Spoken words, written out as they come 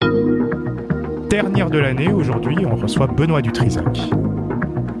dernière de l'année. Aujourd'hui, on reçoit Benoît Dutrisac.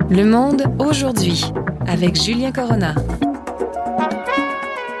 Le monde aujourd'hui, avec Julien Corona.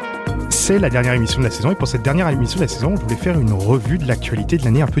 C'est la dernière émission de la saison et pour cette dernière émission de la saison, je voulais faire une revue de l'actualité de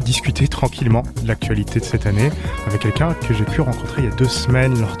l'année, un peu discuter tranquillement de l'actualité de cette année avec quelqu'un que j'ai pu rencontrer il y a 2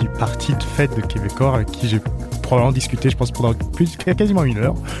 semaines lors du party de fête de Québécois avec qui j'ai probablement discuté, je pense, pendant quasiment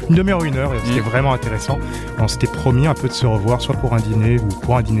une demi-heure, une heure. Et c'était vraiment intéressant. On s'était promis un peu de se revoir, soit pour un dîner ou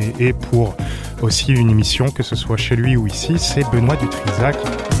pour un dîner et pour aussi une émission, que ce soit chez lui ou ici. C'est Benoît Dutrisac.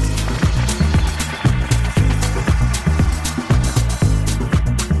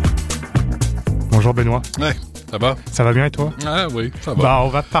 Bonjour Benoît. Ouais, ça va? Ça va bien et toi? Ah oui, ça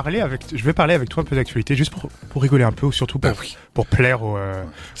va. Je vais parler avec toi un peu d'actualité, juste pour rigoler un peu, ou surtout pour plaire aux...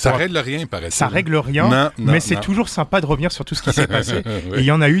 Ça règle rien, paraît-il. Ça règle rien, mais c'est toujours sympa de revenir sur tout ce qui s'est passé. Oui. Et il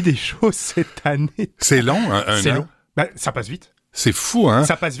y en a eu des choses cette année. C'est long, un c'est an? Long. Ben, ça passe vite. C'est fou, hein?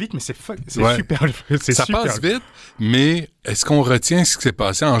 Ça passe vite, mais c'est ouais. super. Ça passe vite, mais est-ce qu'on retient ce qui s'est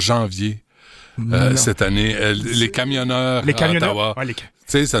passé en janvier cette année? Les camionneurs à Ottawa. Ouais,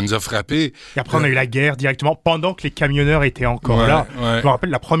 tu sais, ça nous a frappé. Et après, on a eu la guerre directement pendant que les camionneurs étaient encore là. Ouais. Je me rappelle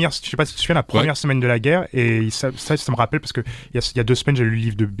je sais pas si tu te souviens, la première semaine de la guerre, et ça me rappelle parce que il y a 2 semaines, j'ai lu le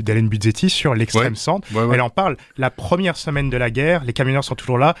livre d'Hélène Buzzetti sur l'extrême centre. Ouais. Elle en parle. La première semaine de la guerre, les camionneurs sont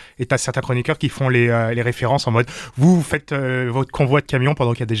toujours là, et t'as certains chroniqueurs qui font les références en mode, vous faites votre convoi de camions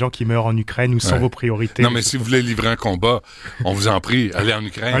pendant qu'il y a des gens qui meurent en Ukraine ou sans vos priorités. Non, mais si vous voulez livrer un combat, on vous en prie, allez en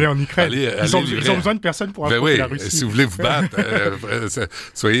Ukraine. Allez en Ukraine. Ils ont besoin de personne pour affronter la Russie. Si vous voulez vous battre,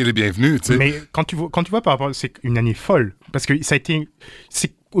 soyez les bienvenus. T'sais. Mais quand tu vois par rapport, c'est une année folle parce que ça a été,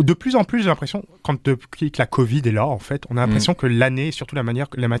 c'est de plus en plus, j'ai l'impression, depuis que la Covid est là, en fait, on a l'impression que l'année, surtout la manière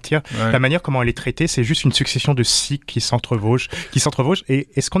comment elle est traitée, c'est juste une succession de cycles qui s'entrevauchent. Et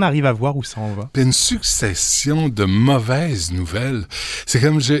est-ce qu'on arrive à voir où ça en va? Une succession de mauvaises nouvelles. C'est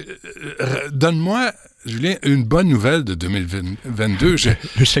comme, donne-moi, Julien, une bonne nouvelle de 2022.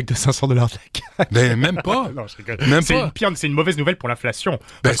 Le chèque de $500 de la CAQ. Ben, même pas. Non, je rigole. C'est une mauvaise nouvelle pour l'inflation.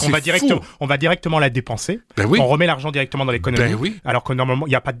 Parce qu'on va directement la dépenser. Ben oui. On remet l'argent directement dans l'économie. Ben oui. Alors que normalement, il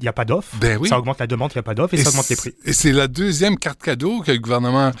n'y a pas d'offre. Ben oui. Ça augmente la demande, il n'y a pas d'offre et ça augmente les prix. Et c'est la deuxième carte cadeau que le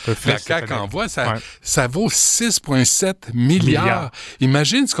gouvernement, la CAQ envoie. Ça vaut 6,7 milliards.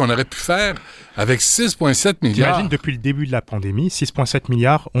 Imagine ce qu'on aurait pu faire avec 6,7 milliards. Imagine, depuis le début de la pandémie, 6,7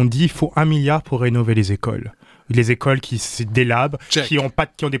 milliards, on dit qu'il faut 1 milliard pour rénover les écoles. Les écoles qui se délabent, qui ont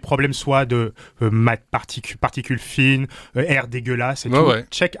des problèmes soit de particules fines, air dégueulasse et tout. Ouais.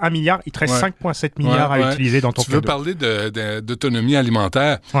 Check 1 milliard, il te reste 5,7 milliards à utiliser dans ton cadeau. Tu veux parler d'autonomie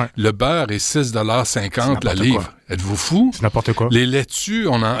alimentaire? Ouais. Le beurre est 6,50$ la livre. Quoi. Êtes-vous fou? C'est n'importe quoi. Les laitues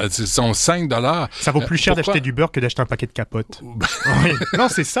sont 5$. Ça vaut plus cher d'acheter du beurre que d'acheter un paquet de capotes. Oui. Non,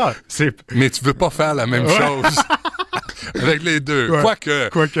 c'est ça. Mais tu veux pas faire la même chose. Avec les deux. Ouais.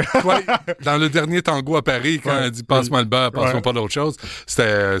 Quoique. Dans le dernier tango à Paris, quand elle dit « passe-moi le beurre, passe-moi pas d'autre chose »,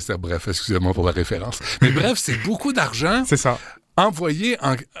 c'était bref, excusez-moi pour la référence. Mais bref, c'est beaucoup d'argent. C'est ça. Envoyé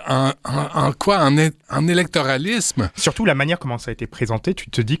en électoralisme. Surtout la manière comment ça a été présenté, tu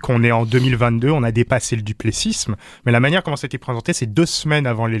te dis qu'on est en 2022, on a dépassé le duplessisme, mais la manière comment ça a été présenté, c'est 2 semaines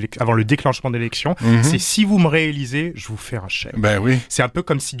avant le déclenchement de l'élection, c'est si vous me réélisez, je vous fais un chèque. Ben oui. C'est un peu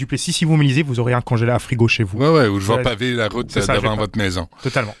comme si Duplessis, si vous m'élisez, vous aurez un congélateur à frigo chez vous. Ouais, ou je vais paver la route devant votre maison.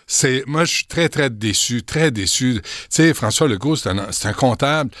 Totalement. Moi, je suis très, très déçu, très déçu. Tu sais, François Legault, c'est un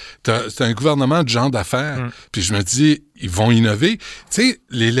comptable, c'est un gouvernement de gens d'affaires, puis je me dis, ils vont innover. Tu sais,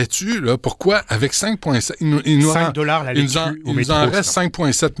 les laitues, là, pourquoi, avec 5,7... Il nous $5 la laitue il nous en reste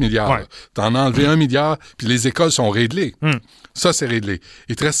 5,7 milliards. Ouais. T'en as enlevé 1 milliard, puis les écoles sont réglées. Ça, c'est réglé.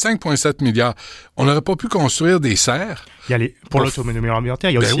 Il te reste 5,7 milliards. On n'aurait pas pu construire des serres. Pour l'autonomie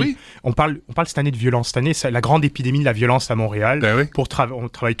alimentaire, il y a aussi... On parle cette année de violence. Cette année, c'est la grande épidémie de la violence à Montréal. On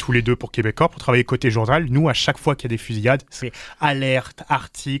travaille tous les deux pour Québécois, pour travailler côté journal. Nous, à chaque fois qu'il y a des fusillades, c'est alerte,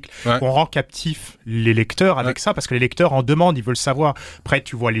 article. On rend captif les lecteurs avec ça, parce que les lecteurs en demandent, ils veulent savoir. Après,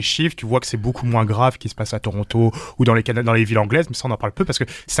 tu vois les chiffres, tu vois que c'est beaucoup moins grave qui se passe à Toronto ou dans les villes anglaises, mais ça, on en parle peu, parce que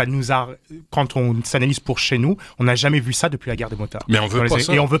ça nous a... Quand on s'analyse pour chez nous, on n'a jamais vu ça depuis la guerre des motards. Mais on veut pas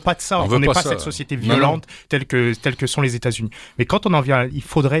ça. Et on veut pas de ça. On n'est pas cette société violente telle que sont les États-Unis. Mais quand on en vient,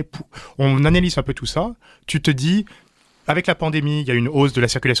 on analyse un peu tout ça. Tu te dis, avec la pandémie, il y a une hausse de la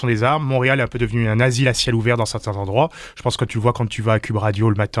circulation des armes. Montréal est un peu devenu un asile à ciel ouvert dans certains endroits. Je pense que tu le vois quand tu vas à Cube Radio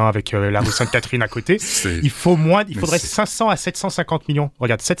le matin avec la rue Sainte-Catherine à côté. Il faudrait 500 à 750 millions.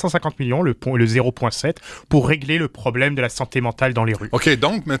 Regarde, 750 millions, le 0,7, pour régler le problème de la santé mentale dans les rues. OK,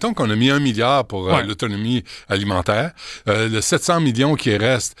 donc, mettons qu'on a mis 1 milliard pour l'autonomie alimentaire. Le 700 millions qui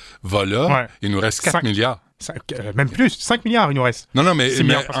reste va là. Il nous reste 4 milliards. Même plus, 5 milliards il nous reste. Non, mais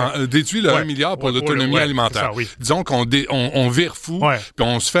déduis le 1 milliard pour l'autonomie alimentaire. Ça, disons qu'on on vire fou, puis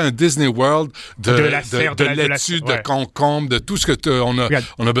on se fait un Disney World de laitue, de concombre, de tout ce que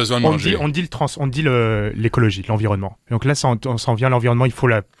on a besoin de manger. On dit l'écologie, l'environnement. Donc là, on s'en vient à l'environnement, il faut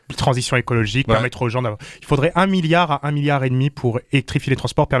la transition écologique, permettre aux gens d'avoir... Il faudrait 1 milliard à 1,5 milliard pour électrifier les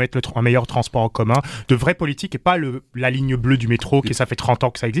transports, permettre un meilleur transport en commun, de vraies politiques, et pas la ligne bleue du métro, ça fait 30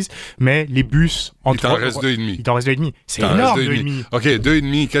 ans que ça existe, mais les bus... Il t'en reste 2,5. Il t'en reste 2,5. C'est énorme, 2,5. OK,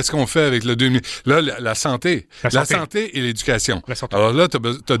 2,5. Qu'est-ce qu'on fait avec le 2,5? Là, la santé. La santé et l'éducation. Alors là,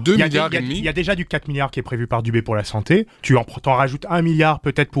 t'as 2 milliards et demi. Il y a déjà du 4 milliards qui est prévu par Dubé pour la santé. Tu t'en rajoutes 1 milliard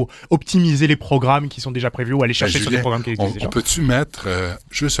peut-être pour optimiser les programmes qui sont déjà prévus ou aller chercher sur des programmes qui existent déjà. On peut-tu mettre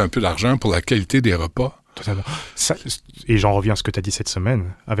juste un peu d'argent pour la qualité des repas? Totalement. Et j'en reviens à ce que tu as dit cette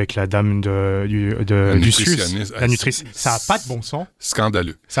semaine avec la dame du SUS, la nutritionniste. Ça n'a pas de bon sens.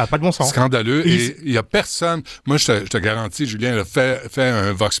 Scandaleux. Ça n'a pas de bon sens. Scandaleux. Et il n'y a personne... Moi, je te garantis, Julien, a fait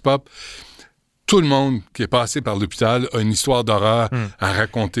un vox pop. Tout le monde qui est passé par l'hôpital a une histoire d'horreur à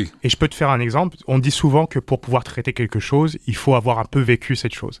raconter. Et je peux te faire un exemple. On dit souvent que pour pouvoir traiter quelque chose, il faut avoir un peu vécu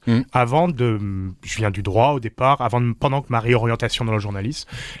cette chose. Je viens du droit au départ, pendant que ma réorientation dans le journalisme,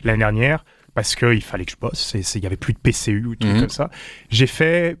 l'année dernière, parce qu'il fallait que je bosse, il n'y avait plus de PCU ou tout comme ça, j'ai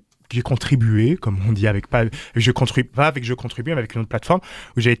contribué, comme on dit, je contribue mais avec une autre plateforme,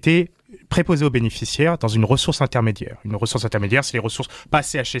 où j'ai été préposé aux bénéficiaires dans une ressource intermédiaire. Une ressource intermédiaire, c'est les ressources, pas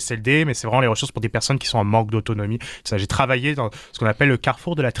CHSLD, mais c'est vraiment les ressources pour des personnes qui sont en manque d'autonomie. Ça, j'ai travaillé dans ce qu'on appelle le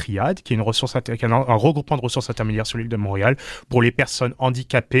carrefour de la triade, qui est un regroupement de ressources intermédiaires sur l'île de Montréal pour les personnes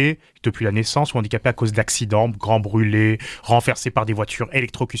handicapées depuis la naissance ou handicapées à cause d'accidents, grands brûlés, renversés par des voitures,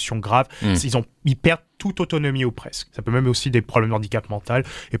 électrocutions graves. Ils perdent toute autonomie ou presque. Ça peut même aussi des problèmes de handicap mental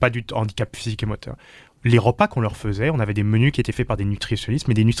et pas du handicap physique et moteur. Les repas qu'on leur faisait, on avait des menus qui étaient faits par des nutritionnistes,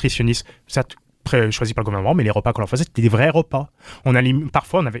 mais des nutritionnistes, certes, choisis par le gouvernement, mais les repas qu'on leur faisait, c'était des vrais repas.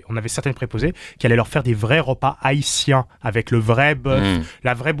 Parfois, on avait certaines préposées qui allaient leur faire des vrais repas haïtiens avec le vrai bœuf,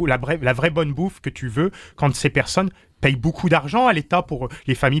 la vraie bonne bouffe que tu veux, quand ces personnes payent beaucoup d'argent à l'État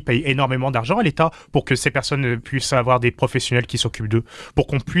les familles payent énormément d'argent à l'État pour que ces personnes puissent avoir des professionnels qui s'occupent d'eux, pour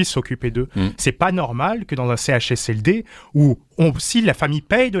qu'on puisse s'occuper d'eux. C'est pas normal que dans un CHSLD où si la famille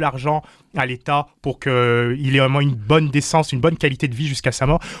paye de l'argent à l'État pour qu'il ait vraiment une bonne décence, une bonne qualité de vie jusqu'à sa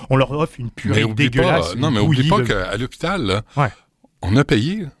mort, on leur offre une purée dégueulasse. Mais oublie pas qu'à l'hôpital, là, on a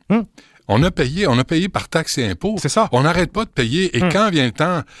payé. On a payé par taxes et impôts. C'est ça. On n'arrête pas de payer. Et quand vient le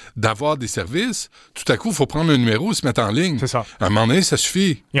temps d'avoir des services, tout à coup, il faut prendre un numéro et se mettre en ligne. C'est ça. À un moment donné, ça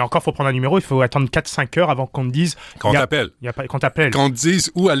suffit. Et encore, il faut prendre un numéro, il faut attendre 4-5 heures avant qu'on te dise... Qu'on t'appelle. Qu'on t'appelle. Qu'on te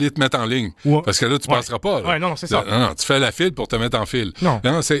dise où aller te mettre en ligne. Parce que là, tu ne passeras pas. Là. Non, c'est ça. Non, tu fais la file pour te mettre en file.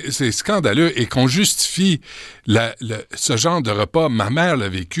 Non, c'est scandaleux. Et qu'on justifie ce genre de repas. Ma mère l'a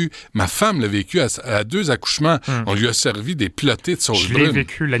vécu, ma femme l'a vécu à 2 accouchements. On lui a servi des pilotés de sauce brune. Je l'ai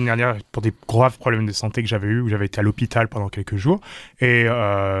vécu l'année dernière pour des graves problèmes de santé que j'avais eu, où j'avais été à l'hôpital pendant quelques jours, et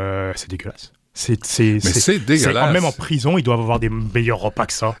c'est dégueulasse. C'est dégueulasse. Même en prison, ils doivent avoir des meilleurs repas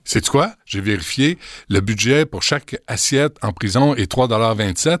que ça. Sais-tu quoi? J'ai vérifié, le budget pour chaque assiette en prison est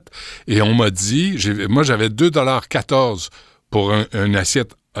 3,27 $, et on m'a dit, moi j'avais 2,14 $ pour une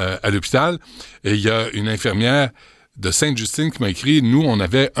assiette à l'hôpital, et il y a une infirmière de Sainte-Justine qui m'a écrit, nous on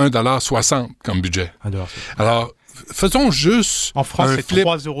avait 1,60 $ comme budget. Alors, faisons juste en France, c'est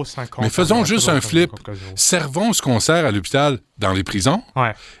 3,50 €. Mais faisons juste un flip. Servons ce qu'on sert à l'hôpital dans les prisons.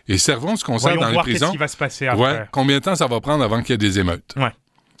 Et servons ce qu'on sert dans les prisons. Qu'est-ce qui va se passer après. Combien de temps ça va prendre avant qu'il y ait des émeutes.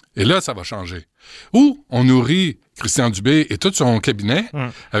 Et là, ça va changer. Ou on nourrit Christian Dubé et tout son cabinet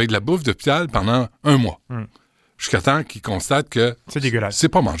avec de la bouffe d'hôpital pendant 1 mois. Jusqu'à temps qu'il constate que c'est dégueulasse. C'est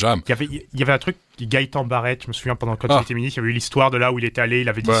pas mangeable. Il y avait un truc, Gaëtan Barrette, je me souviens quand il était ministre, il y avait eu l'histoire de là où il était allé, il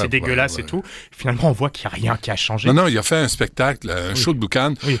avait dit c'est dégueulasse et tout. Finalement, on voit qu'il n'y a rien qui a changé. Non, il a fait un spectacle, un show de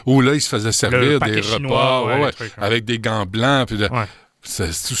boucan, où là, il se faisait servir des chinois, repas avec des gants blancs. Puis c'est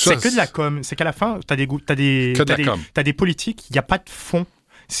tout ça. C'est que de la com. C'est qu'à la fin, t'as des politiques, il n'y a pas de fond.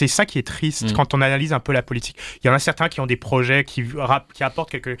 C'est ça qui est triste quand on analyse un peu la politique. Il y en a certains qui ont des projets qui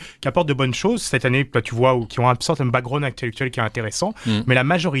apportent de bonnes choses. Cette année, tu vois, ou qui ont un certain background intellectuel qui est intéressant. Mais la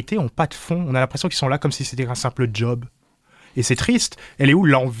majorité n'ont pas de fond. On a l'impression qu'ils sont là comme si c'était un simple job. Et c'est triste. Elle est où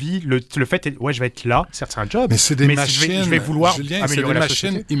l'envie, le fait, je vais être là, certes c'est un job, mais c'est des machines, je vais vouloir Julien, améliorer la société.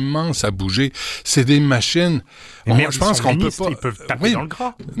 C'est des machines immenses à bouger. C'est des machines... je pense qu'on peut pas... Ils peuvent taper dans le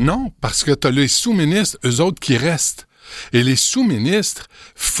gras. Non, parce que tu as les sous-ministres, eux autres, qui restent. Et les sous-ministres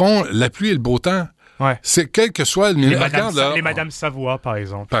font la pluie et le beau temps Ouais. C'est quel que soit le ministre. Les Madame Savoie, par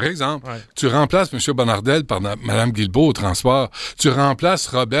exemple. Par exemple, tu remplaces M. Bonnardel par Mme Guilbeault au transport. Tu remplaces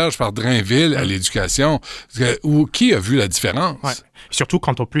Roberge par Drainville à l'éducation. Ou qui a vu la différence? Ouais. Surtout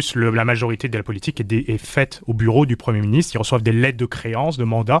quand, en plus, la majorité de la politique est faite au bureau du Premier ministre. Ils reçoivent des lettres de créance, de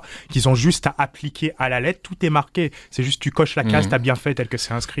mandat, qu'ils ont juste à appliquer à la lettre. Tout est marqué. C'est juste, tu coches la case, t'as bien fait tel que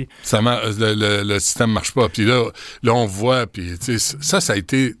c'est inscrit. Le système marche pas. Puis là, on voit, puis ça a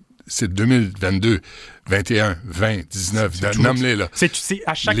été... C'est 2022, 21, 20, 19, nomme-les là.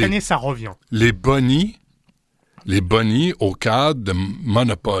 À chaque année, ça revient. Les bonnies au cadre de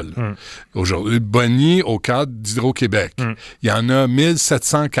monopole. Aujourd'hui, bonnies au cadre d'Hydro-Québec. Il y en a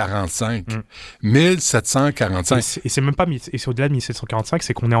 1745. 1745. Et c'est même pas, et c'est au-delà de 1745,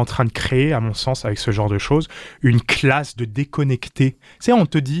 c'est qu'on est en train de créer, à mon sens, avec ce genre de choses, une classe de déconnectés. Tu sais, on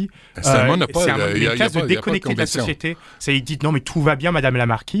te dit... C'est un monopole. Une classe de déconnectés de la société. Ils disent, non, mais tout va bien, Madame la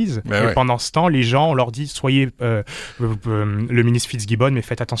Marquise. Et pendant ce temps, les gens, on leur dit, soyez le ministre Fitzgibbon, mais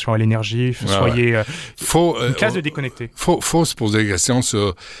faites attention à l'énergie, soyez... une classe de déconnectés. Faut se poser des questions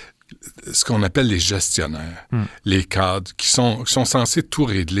sur ce qu'on appelle les gestionnaires, les cadres qui sont censés tout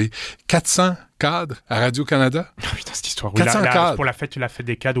régler. 400 cadres à Radio-Canada? Putain, cette histoire. 400 cadres. Pour la fête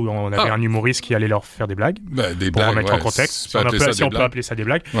des cadres où on avait un humoriste qui allait leur faire des blagues. Pour remettre en contexte. Si on peut appeler ça des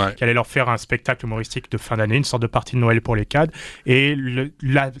blagues. Qui allait leur faire un spectacle humoristique de fin d'année, une sorte de partie de Noël pour les cadres. Et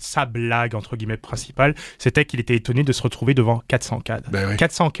sa blague, entre guillemets, principale, c'était qu'il était étonné de se retrouver devant 400 cadres.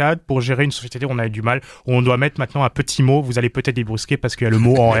 400 cadres pour gérer une société où on a du mal, où on doit mettre maintenant un petit mot. Vous allez peut-être débrusquer parce qu'il y a le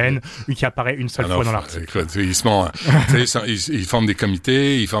mot en haine qui apparaît une seule fois dans l'article. Ils forment des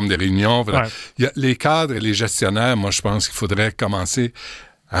comités, ils forment des réunions. Les cadres et les gestionnaires, moi, je pense qu'il faudrait commencer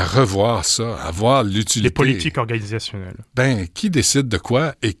à revoir ça, à voir l'utilité. Les politiques organisationnelles. Qui décide de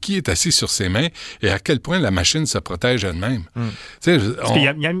quoi et qui est assis sur ses mains et à quel point la machine se protège elle-même. Parce qu'il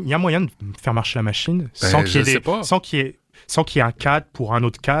y a moyen de faire marcher la machine sans qu'il y ait un cadre pour un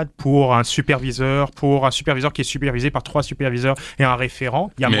autre cadre, pour un superviseur qui est supervisé par 3 superviseurs et un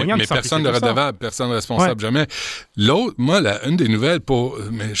référent. Il y a moyen de simplifier. Mais personne ne redevable, personne responsable, jamais. L'autre, moi, une des nouvelles,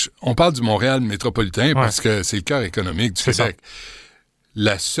 on parle du Montréal métropolitain parce que c'est le cœur économique du Québec.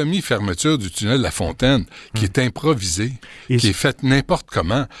 La semi-fermeture du tunnel de la Fontaine, qui est improvisée, qui est faite n'importe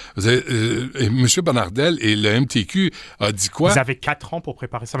comment. M. Bonnardel et le MTQ a dit quoi? Ils avaient 4 ans pour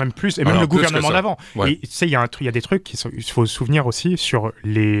préparer ça, même plus, et même le gouvernement d'avant. Ouais. Et tu sais, il y a des trucs, il faut se souvenir aussi sur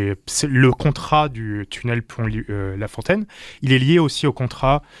le contrat du tunnel Pont La Fontaine, il est lié aussi au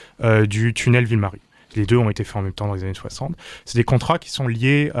contrat du tunnel Ville-Marie. Les deux ont été faits en même temps dans les années 60. C'est des contrats qui sont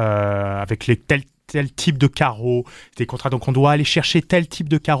liés avec tel type de carreaux, des contrats. Donc, on doit aller chercher tel type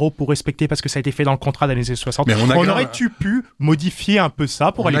de carreaux pour respecter parce que ça a été fait dans le contrat des années 60. Mais on aurait-tu pu modifier un peu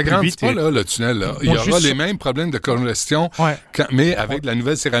ça pour aller plus vite? On n'agrandit pas le tunnel. Là. Il y aura les mêmes problèmes de congestion, mais avec de la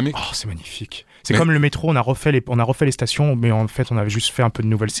nouvelle céramique. Oh, c'est magnifique. C'est comme le métro, on a refait les stations, mais en fait, on avait juste fait un peu de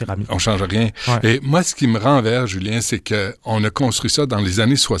nouvelle céramique. On change rien. Ouais. Et moi, ce qui me renverse, Julien, c'est qu'on a construit ça dans les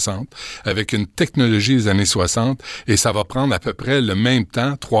années 60, avec une technologie des années 60, et ça va prendre à peu près le même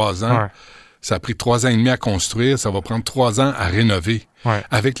temps, 3 ans. Ouais. Ça a pris 3 ans et demi à construire, ça va prendre 3 ans à rénover. Ouais.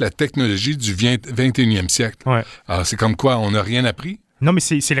 Avec la technologie du 21e siècle. Ouais. Alors, c'est comme quoi, on n'a rien appris? Non, mais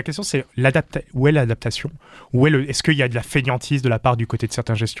c'est la question, c'est où est l'adaptation? Est-ce qu'il y a de la fainéantise de la part du côté de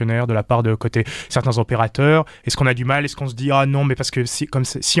certains gestionnaires, de la part de côté certains opérateurs? Est-ce qu'on a du mal? Est-ce qu'on se dit non, mais parce que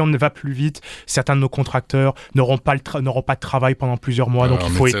si on ne va plus vite, certains de nos contracteurs n'auront pas de travail pendant plusieurs mois, donc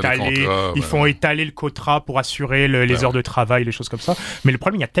il faut étaler le contrat pour assurer les heures de travail, les choses comme ça. Mais le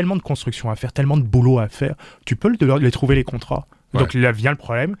problème, il y a tellement de construction à faire, tellement de boulot à faire, tu peux les trouver les contrats. Donc là vient le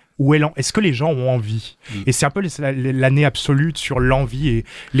problème, est-ce que les gens ont envie? Et c'est un peu l'année absolue sur l'envie et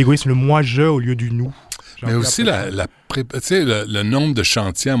l'égoïsme, le moi-je au lieu du nous. Mais aussi le nombre de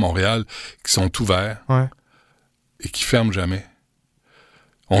chantiers à Montréal qui sont ouverts et qui ferment jamais.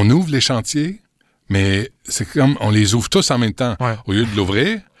 On ouvre les chantiers, mais c'est comme on les ouvre tous en même temps. Ouais. Au lieu de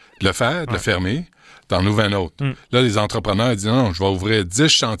l'ouvrir, de le faire, de le fermer, t'en ouvres un autre. Là, les entrepreneurs disent non, je vais ouvrir 10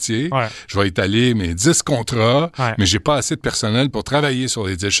 chantiers, je vais étaler mes 10 contrats, mais j'ai pas assez de personnel pour travailler sur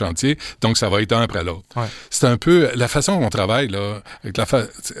les 10 chantiers, donc ça va être un après l'autre. Ouais. C'est un peu la façon dont on travaille, là, avec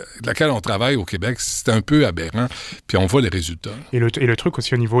laquelle on travaille au Québec, c'est un peu aberrant, puis on voit les résultats. Et le truc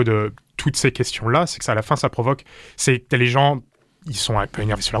aussi au niveau de toutes ces questions-là, c'est que ça, à la fin, ça provoque, c'est que les gens ils sont un peu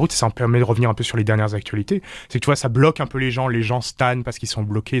énervés sur la route, et ça me permet de revenir un peu sur les dernières actualités. C'est que tu vois, ça bloque un peu les gens stannent parce qu'ils sont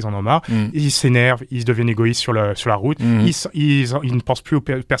bloqués, ils en ont marre, ils s'énervent, ils deviennent égoïstes sur la route, ils ne pensent plus aux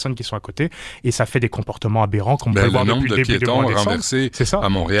personnes qui sont à côté, et ça fait des comportements aberrants qu'on peut voir depuis le début du mois de décembre. À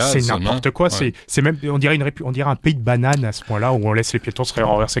Montréal, c'est n'importe quoi. Ouais. C'est même, on dirait un pays de bananes à ce point-là, où on laisse les piétons se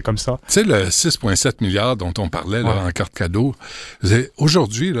renverser comme ça. Tu sais, le 6,7 milliards dont on parlait là, en carte cadeau,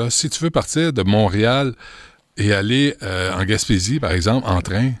 aujourd'hui, là, si tu veux partir de Montréal et aller en Gaspésie, par exemple, en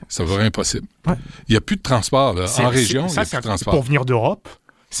train, ça va être impossible. Ouais. Il n'y a plus de transport. Là. En région, il n'y a plus de transport. Pour venir d'Europe,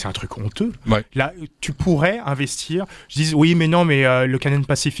 c'est un truc honteux. Ouais. Là, tu pourrais investir. Je dis, oui, mais non, mais le Canadian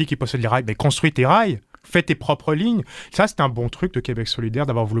Pacific, il possède les rails. Mais construis tes rails. Fais tes propres lignes. Ça, c'est un bon truc de Québec solidaire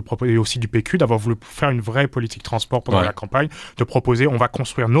d'avoir voulu proposer, et aussi du PQ, d'avoir voulu faire une vraie politique transport pendant la campagne, de proposer, on va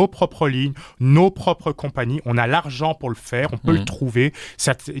construire nos propres lignes, nos propres compagnies, on a l'argent pour le faire, on peut le trouver.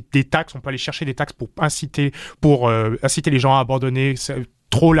 Des taxes, on peut aller chercher des taxes pour inciter les gens à abandonner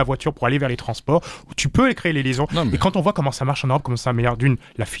trop la voiture pour aller vers les transports. Tu peux créer les liaisons. Et quand on voit comment ça marche en Europe, comment ça améliore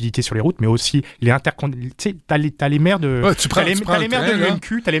la fluidité sur les routes, mais aussi les tu sais, t'as les maires de... t'as les maires de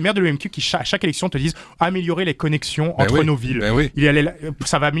l'UMQ, t'as les maires de l'UMQ qui, à chaque élection, te disent améliorer les connexions entre nos villes.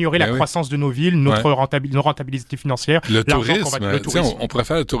 Ça va améliorer la croissance de nos villes, nos rentabilités financières. Le tourisme. On pourrait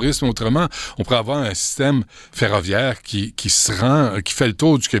faire le tourisme autrement. On pourrait avoir un système ferroviaire qui fait le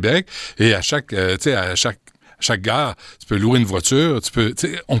tour du Québec, et à chaque gare, tu peux louer une voiture,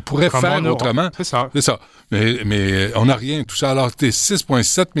 on pourrait faire autrement. C'est ça. Mais on n'a rien, tout ça. Alors, t'es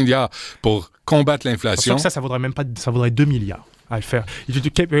 6,7 milliards pour combattre l'inflation. Ça vaudrait même pas, ça vaudrait 2 milliards à le faire.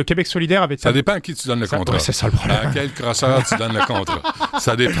 Québec solidaire avait... Ça dépend à qui tu donnes le contrat. C'est ça le problème. À quel crosseur tu donnes le contrat.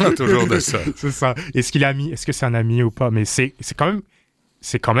 Ça dépend toujours de ça. C'est ça. Est-ce que c'est un ami ou pas? Mais c'est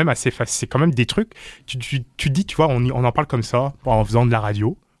quand même assez facile. C'est quand même des trucs. Tu dis, tu vois, on en parle comme ça, en faisant de la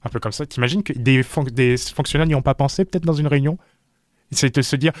radio. Un peu comme ça. T'imagines que des fonctionnaires n'y ont pas pensé, peut-être dans une réunion? C'est de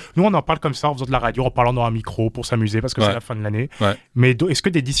se dire, nous, on en parle comme ça, en faisant de la radio, en parlant dans un micro, pour s'amuser, parce que c'est la fin de l'année. Ouais. Mais est-ce que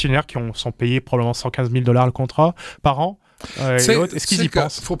des dictionnaires qui sont payés probablement 115 000 $ le contrat par an, est-ce qu'ils y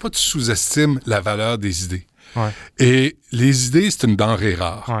pensent? Il ne faut pas que tu sous-estimes la valeur des idées. Ouais. Et les idées, c'est une denrée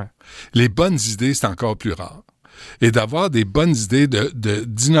rare. Ouais. Les bonnes idées, c'est encore plus rare. Et d'avoir des bonnes idées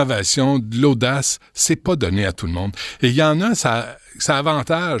d'innovation, de l'audace, c'est pas donné à tout le monde. Et il y en a, ça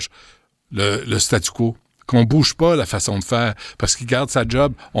avantage le statu quo, qu'on bouge pas la façon de faire, parce qu'il garde sa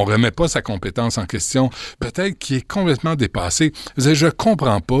job, on remet pas sa compétence en question, peut-être qu'il est complètement dépassé. Je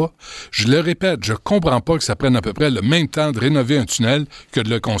comprends pas, je le répète, je comprends pas que ça prenne à peu près le même temps de rénover un tunnel que de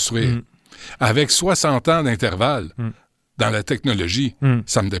le construire. Avec 60 ans d'intervalle dans la technologie,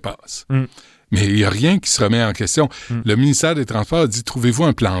 ça me dépasse. Mais il n'y a rien qui se remet en question. Le ministère des Transports a dit, trouvez-vous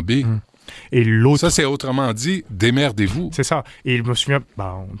un plan B. Et l'autre... Ça, c'est autrement dit, démerdez-vous. C'est ça. Et je me souviens,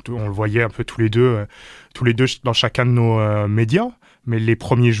 on le voyait un peu tous les deux dans chacun de nos médias. Mais les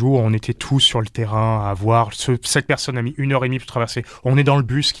premiers jours, on était tous sur le terrain à voir. Cette personne a mis 1h30 pour traverser. On est dans le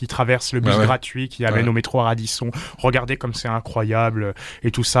bus qui traverse, le bus gratuit qui amène au métro à Radisson. Regardez comme c'est incroyable et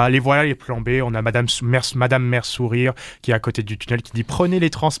tout ça. Les voilà les plans B. On a Madame Mère Sourire qui est à côté du tunnel qui dit prenez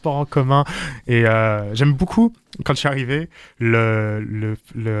les transports en commun. Et j'aime beaucoup quand je suis arrivé le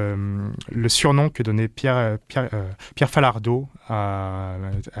surnom que donnait Pierre Falardeau à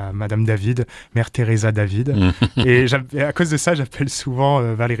Madame David, Mère Teresa David. Et à cause de ça, j'appelle souvent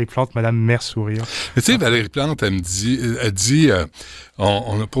Valérie Plante Madame Mère Sourire. Mais tu sais, Valérie Plante, elle dit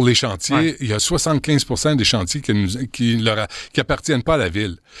pour les chantiers, il y a 75% des chantiers qui appartiennent pas à la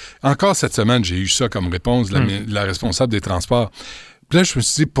ville. Encore cette semaine, j'ai eu ça comme réponse de la responsable des transports. Puis là, je me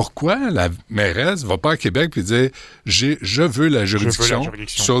suis dit, pourquoi la mairesse va pas à Québec et dire je veux la juridiction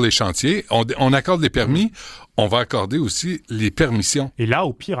sur les chantiers. On accorde les permis, on va accorder aussi les permissions. Et là,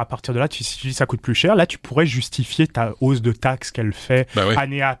 au pire, à partir de là, si tu dis ça coûte plus cher, là, tu pourrais justifier ta hausse de taxes qu'elle fait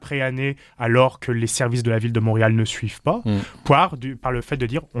année après année, alors que les services de la ville de Montréal ne suivent pas, par le fait de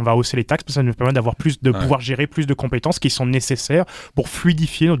dire on va hausser les taxes, parce que ça nous permet d'avoir pouvoir gérer plus de compétences qui sont nécessaires pour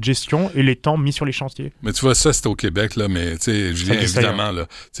fluidifier notre gestion et les temps mis sur les chantiers. Mais tu vois, ça, c'est au Québec, là, mais tu sais, Julien, évidemment, là,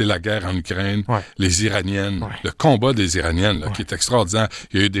 la guerre en Ukraine, les Iraniennes, le combat des Iraniennes, là, qui est extraordinaire.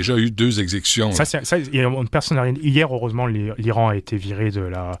 Il y a déjà eu 2 exécutions. Il y a une personne. Hier, heureusement, l'Iran a été viré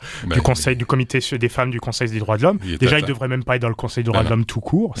du Conseil du Comité des femmes du Conseil des droits de l'homme. Déjà, il ne devrait même pas être dans le Conseil des droits de l'homme tout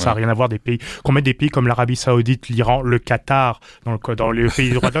court. Ça n'a rien à voir qu'on met des pays comme l'Arabie Saoudite, l'Iran, le Qatar dans les pays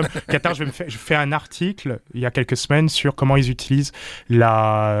des droits de l'homme. Qatar, je fais un article il y a quelques semaines sur comment ils utilisent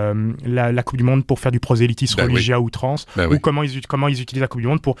la Coupe du Monde pour faire du prosélytisme religieux à outrance, ou comment ils utilisent la Coupe du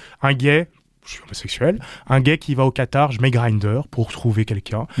Monde pour un gay. Je suis homosexuel, un gay qui va au Qatar, je mets Grindr pour trouver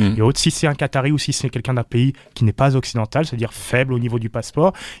quelqu'un. Et autre, si c'est un Qatari ou si c'est quelqu'un d'un pays qui n'est pas occidental, c'est-à-dire faible au niveau du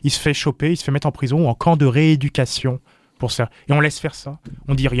passeport, il se fait choper, il se fait mettre en prison ou en camp de rééducation Et on laisse faire ça.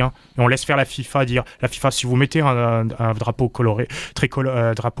 On dit rien. Et on laisse faire la FIFA dire, si vous mettez un drapeau coloré,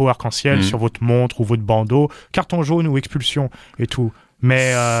 drapeau arc-en-ciel sur votre montre ou votre bandeau, carton jaune ou expulsion et tout.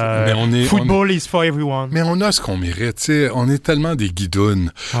 Mais football is for everyone. Mais on a ce qu'on mérite, tu sais. On est tellement des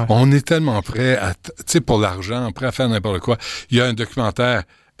guidounes. Ouais. On est tellement prêts à, tu sais, pour l'argent, prêts à faire n'importe quoi. Il y a un documentaire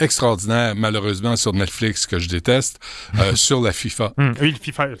extraordinaire, malheureusement, sur Netflix, que je déteste, sur la FIFA. Oui, le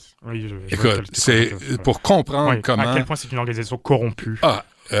FIFA. Oui, écoute, c'est pour comprendre comment... À quel point c'est une organisation corrompue.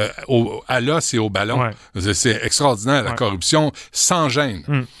 À l'os et au ballon. Ouais. C'est extraordinaire, la corruption, sans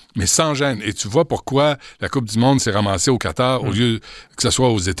gêne. Mais sans gêne. Et tu vois pourquoi la Coupe du Monde s'est ramassée au Qatar au lieu que ce soit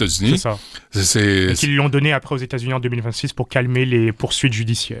aux États-Unis. C'est ça. Et qu'ils l'ont donné après aux États-Unis en 2026 pour calmer les poursuites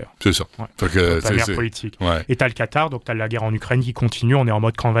judiciaires. C'est ça. Ouais. La guerre politique. Ouais. Et t'as le Qatar, donc t'as la guerre en Ukraine qui continue. On est en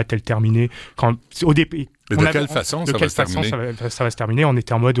mode quand va-t-elle terminer? Mais de quelle façon ça va se terminer? Ça va se terminer. On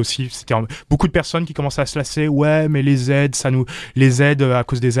était en mode aussi, beaucoup de personnes qui commençaient à se lasser. Ouais, mais les aides, à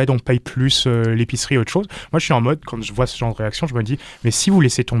cause des aides, on paye plus l'épicerie et autre chose. Moi, je suis en mode, quand je vois ce genre de réaction, je me dis, mais si vous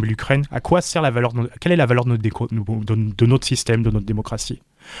laissez tomber l'Ukraine, à quoi sert quelle est la valeur de notre système, de notre démocratie?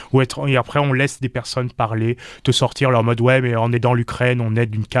 Et après, on laisse des personnes parler, te sortir leur mode, ouais, mais on est dans l'Ukraine, on est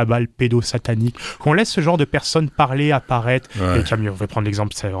d'une cabale pédosatanique. On laisse ce genre de personnes parler, apparaître. Ouais. On va prendre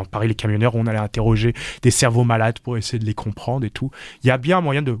l'exemple, pareil, les camionneurs, on allait interroger des cerveaux malades pour essayer de les comprendre et tout. Il y a bien un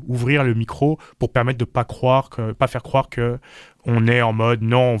moyen d'ouvrir le micro pour permettre de pas faire croire que on est en mode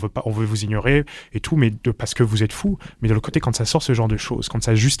non, on veut vous ignorer et tout, mais parce que vous êtes fous. Mais de l'autre côté, quand ça sort ce genre de choses, quand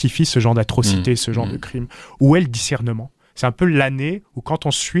ça justifie ce genre d'atrocité, ce genre de crime, où est le discernement? C'est un peu l'année où, quand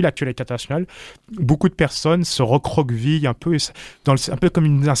on suit l'actualité internationale, beaucoup de personnes se recroquevillent un peu, un peu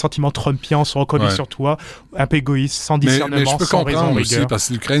comme un sentiment trumpien, on se recroqueville sur toi, un peu égoïste, sans discernement, mais je peux sans raison, aussi, rigueur. parce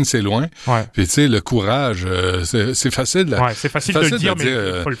que l'Ukraine, c'est loin. Ouais. Puis, tu sais, le courage, c'est facile. C'est facile de le dire, mais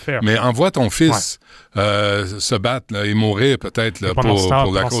il faut le faire. Mais envoie ton fils se battre là, et mourir, peut-être, là,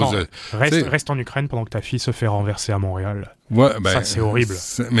 pour la cause de... Reste en Ukraine pendant que ta fille se fait renverser à Montréal. Ouais, ça, c'est horrible.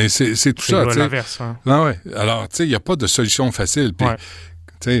 Mais c'est tout ça, tu sais. L'inverse. Hein. Non, ouais. Alors, tu sais, il n'y a pas de solution facile. Puis,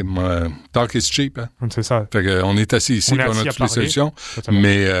 tu sais, talk is cheap. Hein? C'est ça. Fait qu'on est assis ici, on a toutes les solutions.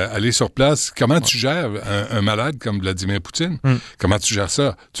 Mais aller sur place, comment tu gères un malade comme Vladimir Poutine? Comment tu gères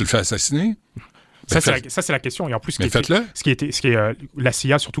ça? Tu le fais assassiner? Ça, c'est la question. Et en plus, ce qui est la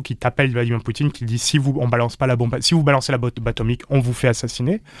CIA, surtout, qui t'appelle Vladimir Poutine, qui dit si vous balancez la bombe atomique, on vous fait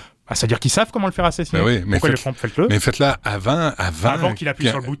assassiner. C'est-à-dire qu'ils savent comment le faire assassiner. Oui, mais faites-le. Mais faites-le avant qu'il appuie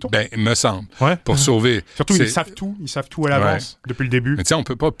sur le bouton. Ben, il me semble. Pour sauver. Surtout, ils savent tout à l'avance, depuis le début. Mais tu sais, on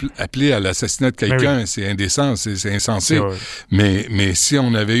peut pas appeler à l'assassinat de quelqu'un, c'est indécent, c'est insensé. Mais si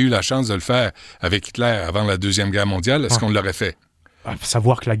on avait eu la chance de le faire avec Hitler avant la Deuxième Guerre mondiale, est-ce qu'on l'aurait fait?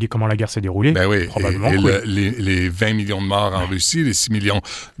 Savoir comment la guerre s'est déroulée, probablement. Les 20 millions de morts en Russie, les 6 millions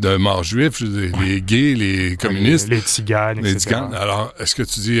de morts juifs, les gays, les communistes. Les tziganes, etc. Alors, est-ce que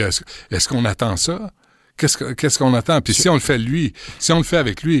tu dis, est-ce qu'on attend ça? Qu'est-ce qu'on attend? Puis si on le fait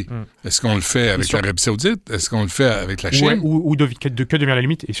avec lui, est-ce qu'on le fait avec l'Arabie Saoudite? Est-ce qu'on le fait avec la Chine? Ou que devient la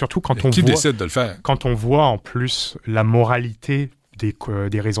limite? Et surtout, qui décide de le faire? Quand on voit en plus la moralité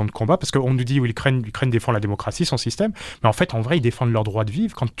des raisons de combat, parce qu'on nous dit l'Ukraine défend la démocratie, son système, mais en fait, en vrai, ils défendent leur droit de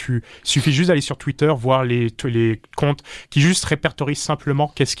vivre. Il suffit juste d'aller sur Twitter, voir les comptes qui juste répertorient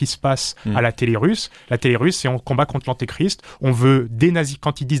simplement qu'est-ce qui se passe à la télé russe. La télé russe, c'est on combat contre l'antéchrist, on veut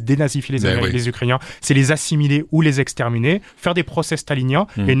quand ils disent dénazifier les Ukrainiens, c'est les assimiler ou les exterminer, faire des procès staliniens,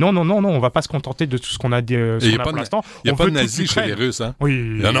 et non, on va pas se contenter de tout ce qu'on a pour l'instant. Il n'y a pas de nazis chez les Russes, hein?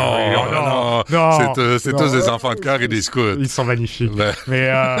 Oui. Non. C'est tous des enfants de cœur et des scouts. Ils sont magnifiques.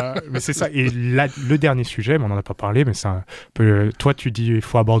 Mais c'est ça. Et là, le dernier sujet, mais on n'en a pas parlé, mais c'est un peu... Toi, tu dis il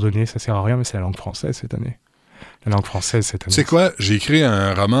faut abandonner, ça sert à rien, mais c'est la langue française cette année. La langue française cette année. Tu sais quoi? J'ai écrit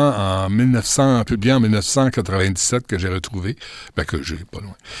un roman publié en 1997 que j'ai retrouvé, que j'ai pas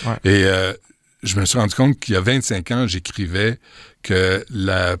loin. Ouais. Et je me suis rendu compte qu'il y a 25 ans, j'écrivais que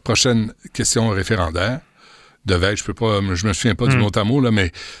la prochaine question référendaire devait, je me souviens pas du mot à mot, là,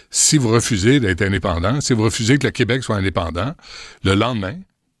 mais si vous refusez d'être indépendant, si vous refusez que le Québec soit indépendant, le lendemain,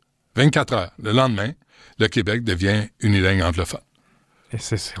 24 heures, le Québec devient unilingue anglophone.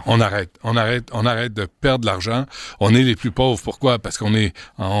 On arrête de perdre de l'argent. On est les plus pauvres. Pourquoi? Parce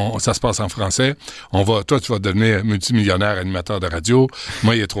ça se passe en français. Toi, tu vas devenir multimillionnaire animateur de radio.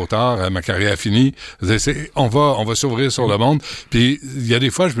 Moi, il est trop tard. Ma carrière est finie. On va s'ouvrir sur le monde. Puis, il y a des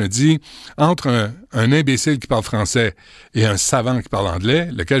fois, je me dis, entre un imbécile qui parle français et un savant qui parle anglais,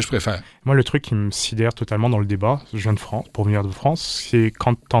 lequel je préfère? Moi, le truc qui me sidère totalement dans le débat, je viens de France, pour venir de France, c'est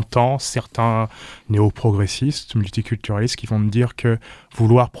quand t'entends certains néo-progressistes, multiculturalistes qui vont me dire que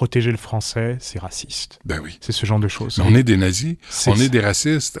vouloir protéger le français, c'est raciste. Ben oui. C'est ce genre de choses. Mais on est des nazis, on est des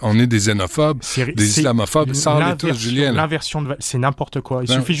racistes, on est des xénophobes, des islamophobes. Sors-les tous, Julien. L'inversion c'est n'importe quoi. Il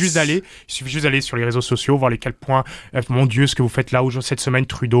suffit juste d'aller sur les réseaux sociaux, voir les quels points. Mon Dieu, ce que vous faites là cette semaine,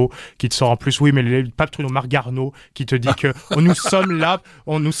 Trudeau qui te sort en plus. Oui, mais pas Trudeau, Marc Garneau qui te dit que nous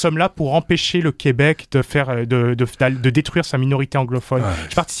sommes là pour empêcher le Québec de détruire sa minorité anglophone.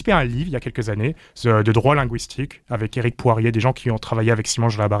 J'ai participé à un livre il y a quelques années de droit linguistique avec Éric Poirier, des gens qui ont travaillé avec Simon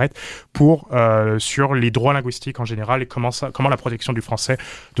Jolabarrette sur les droits linguistiques en général et comment la protection du français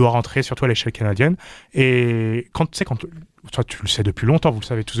doit rentrer, surtout à l'échelle canadienne. Et toi, tu le sais depuis longtemps, vous le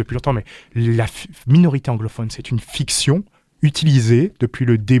savez tous depuis longtemps, mais la minorité anglophone, c'est une fiction utilisée depuis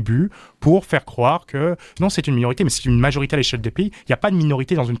le début pour faire croire que non, c'est une minorité, mais c'est une majorité à l'échelle des pays. Il n'y a pas de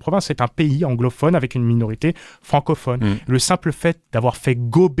minorité dans une province, c'est un pays anglophone avec une minorité francophone. Le simple fait d'avoir fait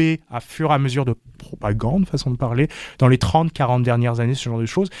gober à fur et à mesure de propagande, façon de parler, dans les 30-40 dernières années, ce genre de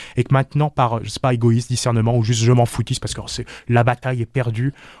choses, et que maintenant, par, je sais pas, égoïsme, discernement, ou juste je m'en foutisse parce que la bataille est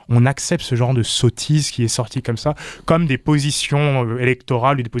perdue, on accepte ce genre de sottise qui est sorti comme ça, comme des positions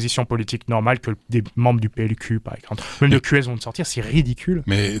électorales ou des positions politiques normales que des membres du PLQ, par exemple, même de QS vont sortir, c'est ridicule.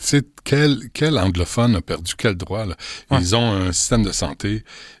 Mais tu sais, quel anglophone a perdu quel droit, là? Ils ont un système de santé,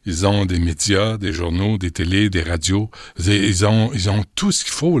 ils ont des médias, des journaux, des télés, des radios, ils ont tout ce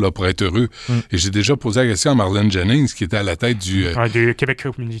qu'il faut là pour être heureux. Et j'ai déjà posé la question à Marlène Jennings, qui était à la tête du Québec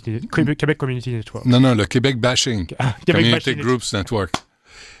Community Network. Non, le Québec Bashing. Community Bashing. Groups Network.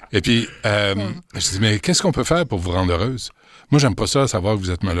 Et puis, je dis, mais qu'est-ce qu'on peut faire pour vous rendre heureuse? Moi, j'aime pas ça, savoir que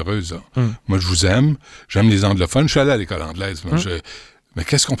vous êtes malheureuse. Moi, je vous aime, j'aime les anglophones, je suis allé à l'école anglaise. Mais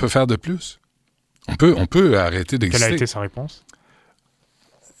qu'est-ce qu'on peut faire de plus? On peut arrêter d'exister. Quelle a été sa réponse?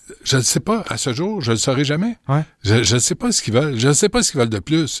 Je ne sais pas. À ce jour, je ne le saurai jamais. Ouais. Je ne sais pas ce qu'ils veulent. Je ne sais pas ce qu'ils veulent de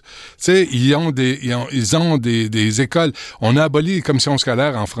plus. Tu sais, ils ont des écoles. On a aboli les commissions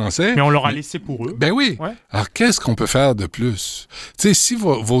scolaires en français. Mais on leur a laissé pour eux. Ben oui. Ouais. Alors, qu'est-ce qu'on peut faire de plus? Tu sais, si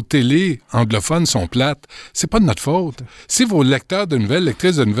vos télés anglophones sont plates, c'est pas de notre faute. Si vos lectrices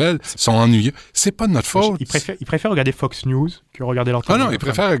de nouvelles sont ennuyeux, c'est pas de notre faute. Ils préfèrent regarder Fox News que regarder leur télé. Ah non, ils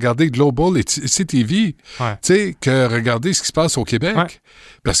préfèrent regarder Global et CTV, tu sais, que regarder ce qui se passe au Québec. Ouais.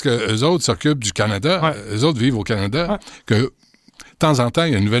 Parce que eux autres s'occupent du Canada, eux autres vivent au Canada, que de temps en temps,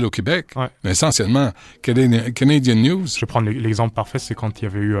 il y a une nouvelle au Québec, mais essentiellement, Canadian News. Je vais prendre l'exemple parfait, c'est quand il y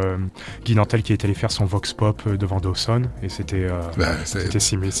avait eu Guy Nantel qui est allé faire son Vox Pop devant Dawson, et c'était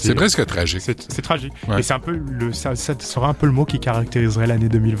c'est presque tragique. C'est tragique. Et c'est un peu ça serait un peu le mot qui caractériserait l'année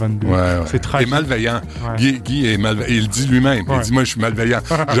 2022. C'est tragique. Et malveillant. Guy est malveillant. Il le dit lui-même. Il dit, moi, je suis malveillant.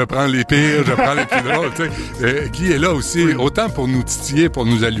 Je prends les pires, je prends les plus drôles. Guy est là aussi, autant pour nous titiller, pour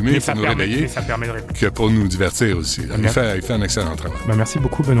nous allumer, pour nous réveiller, que pour nous divertir aussi. Il fait un excellent travail. Merci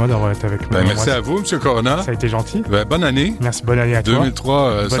beaucoup, Benoît, d'avoir été avec nous. Merci à vous, M. Corona. Ça a été gentil. Bonne année. Merci, bonne année à toi.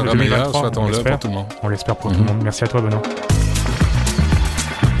 2003 sera meilleur, souhaitons-le pour tout le monde. On l'espère pour tout le monde. Merci à toi, Benoît.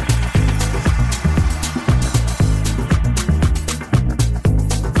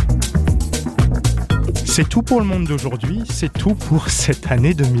 C'est tout pour le monde d'aujourd'hui, c'est tout pour cette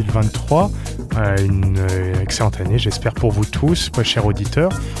année 2023. Une excellente année, j'espère pour vous tous, mes chers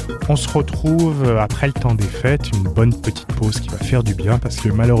auditeurs. On se retrouve après le temps des fêtes, une bonne petite pause qui va faire du bien parce que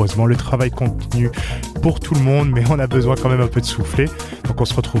malheureusement le travail continue pour tout le monde, mais on a besoin quand même un peu de souffler. Donc on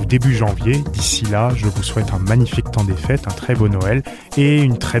se retrouve début janvier. D'ici là, je vous souhaite un magnifique temps des fêtes, un très beau Noël et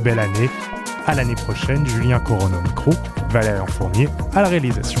une très belle année. À l'année prochaine, Julien Corona au micro, Valérie Fournier à la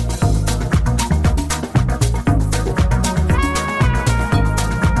réalisation.